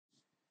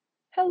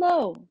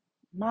Hello,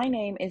 my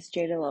name is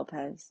Jada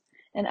Lopez,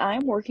 and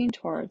I'm working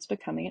towards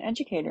becoming an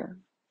educator.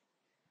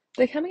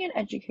 Becoming an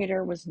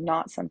educator was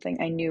not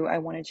something I knew I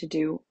wanted to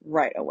do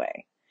right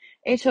away.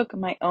 It took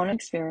my own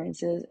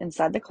experiences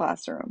inside the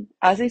classroom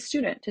as a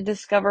student to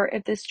discover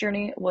if this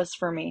journey was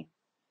for me.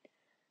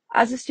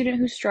 As a student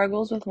who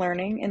struggles with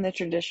learning in the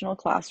traditional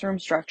classroom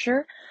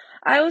structure,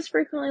 I was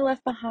frequently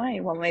left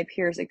behind while my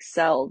peers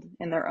excelled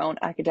in their own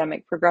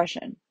academic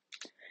progression.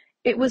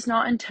 It was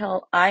not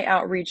until I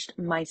outreached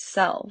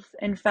myself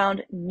and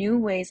found new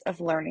ways of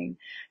learning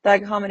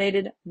that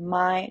accommodated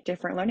my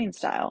different learning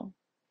style.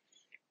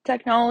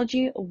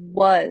 Technology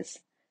was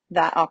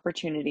that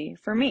opportunity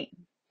for me.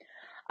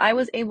 I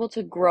was able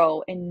to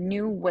grow in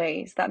new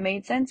ways that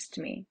made sense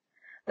to me.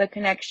 The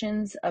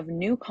connections of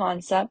new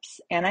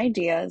concepts and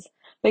ideas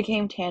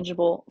became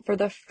tangible for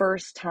the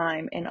first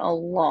time in a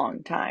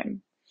long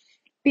time.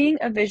 Being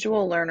a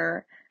visual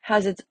learner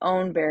has its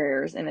own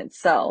barriers in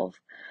itself,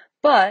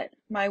 but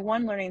my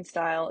one learning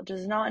style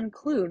does not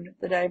include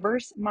the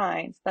diverse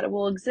minds that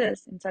will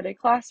exist inside a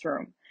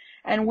classroom.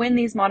 And when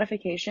these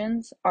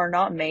modifications are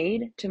not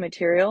made to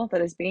material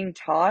that is being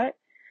taught,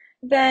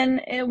 then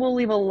it will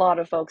leave a lot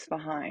of folks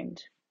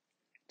behind.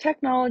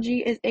 Technology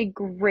is a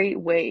great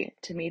way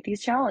to meet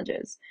these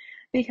challenges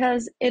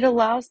because it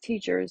allows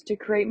teachers to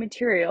create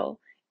material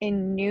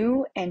in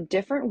new and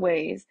different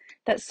ways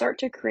that start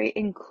to create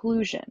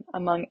inclusion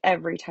among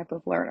every type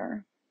of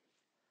learner.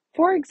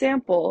 For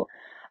example,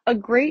 a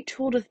great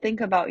tool to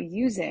think about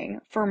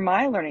using for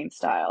my learning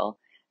style,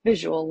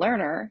 visual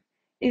learner,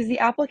 is the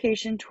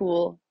application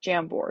tool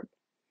Jamboard.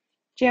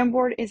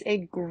 Jamboard is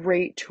a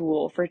great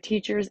tool for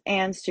teachers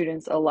and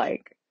students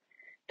alike.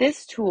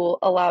 This tool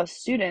allows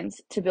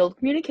students to build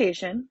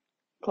communication,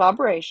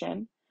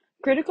 collaboration,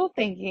 critical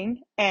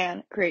thinking,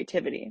 and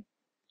creativity.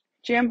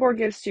 Jamboard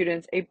gives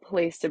students a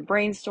place to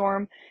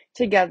brainstorm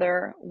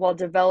together while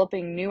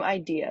developing new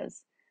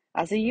ideas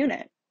as a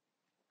unit,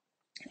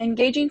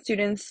 engaging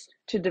students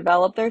to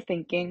develop their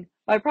thinking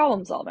by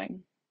problem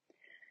solving,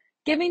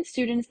 giving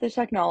students the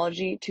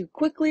technology to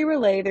quickly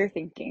relay their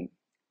thinking.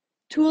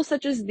 Tools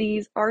such as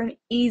these are an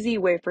easy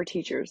way for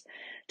teachers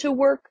to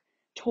work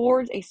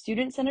towards a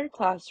student-centered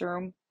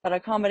classroom that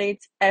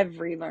accommodates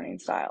every learning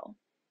style.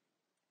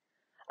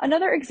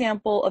 Another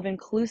example of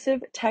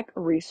inclusive tech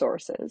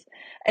resources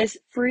is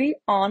free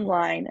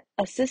online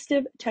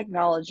assistive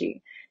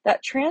technology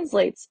that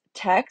translates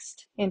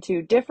text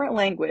into different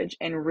language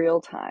in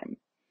real time,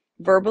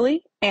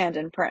 verbally and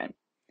in print.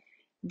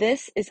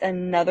 This is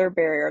another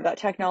barrier that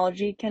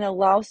technology can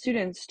allow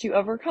students to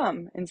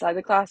overcome inside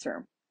the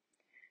classroom.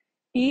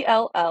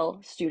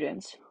 ELL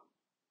students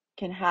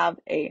can have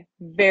a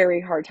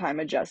very hard time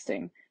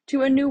adjusting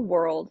to a new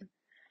world.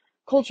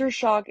 Culture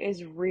shock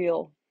is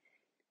real.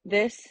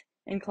 This,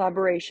 in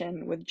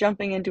collaboration with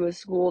jumping into a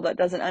school that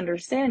doesn't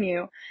understand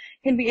you,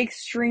 can be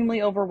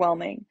extremely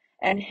overwhelming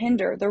and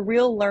hinder the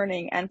real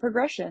learning and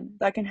progression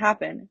that can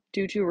happen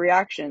due to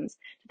reactions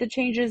to the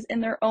changes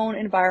in their own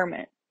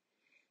environment.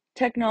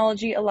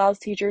 Technology allows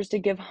teachers to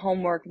give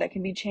homework that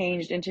can be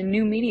changed into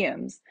new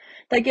mediums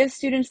that gives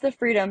students the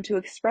freedom to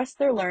express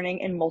their learning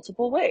in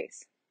multiple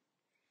ways.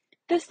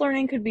 This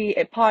learning could be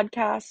a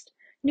podcast,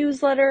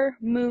 newsletter,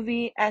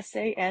 movie,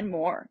 essay, and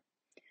more.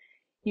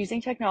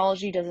 Using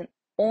technology doesn't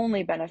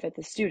only benefit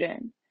the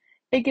student,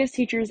 it gives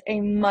teachers a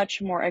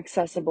much more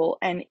accessible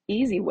and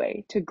easy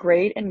way to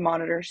grade and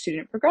monitor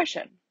student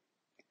progression.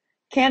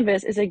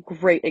 Canvas is a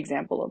great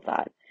example of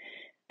that.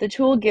 The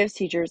tool gives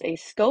teachers a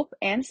scope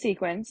and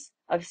sequence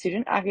of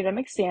student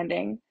academic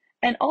standing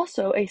and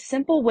also a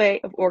simple way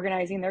of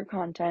organizing their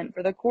content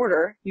for the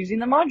quarter using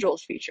the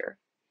modules feature.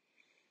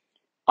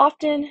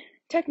 Often,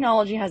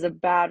 technology has a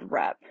bad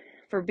rep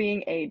for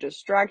being a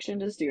distraction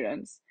to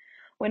students,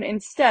 when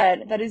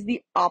instead that is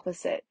the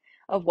opposite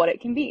of what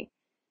it can be.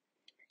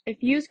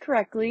 If used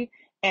correctly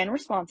and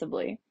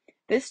responsibly,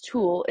 this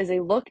tool is a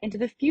look into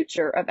the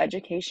future of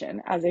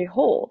education as a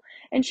whole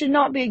and should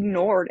not be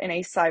ignored in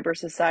a cyber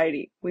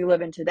society we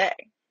live in today.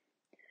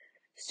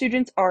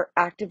 Students are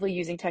actively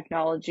using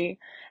technology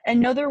and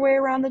know their way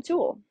around the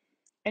tool.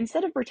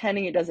 Instead of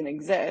pretending it doesn't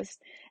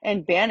exist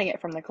and banning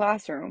it from the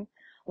classroom,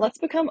 let's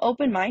become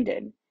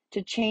open-minded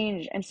to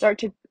change and start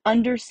to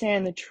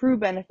understand the true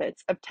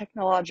benefits of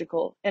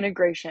technological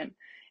integration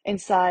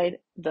inside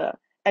the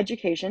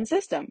education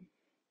system.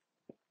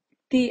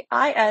 The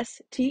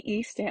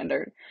ISTE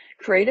standard,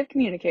 Creative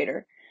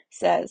Communicator,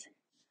 says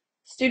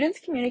students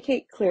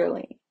communicate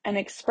clearly and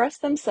express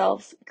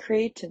themselves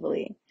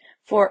creatively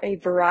for a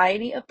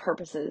variety of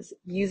purposes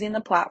using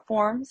the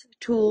platforms,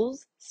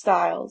 tools,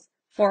 styles,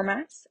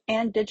 formats,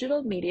 and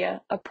digital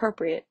media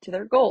appropriate to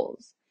their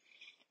goals.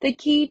 The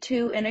key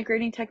to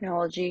integrating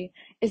technology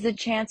is the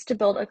chance to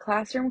build a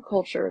classroom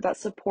culture that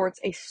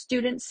supports a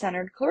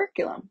student-centered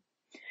curriculum.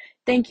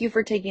 Thank you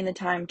for taking the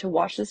time to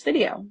watch this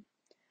video.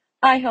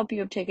 I hope you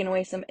have taken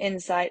away some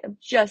insight of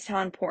just how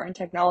important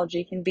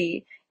technology can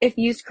be if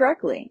used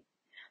correctly.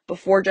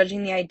 Before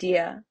judging the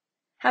idea,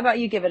 how about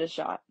you give it a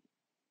shot?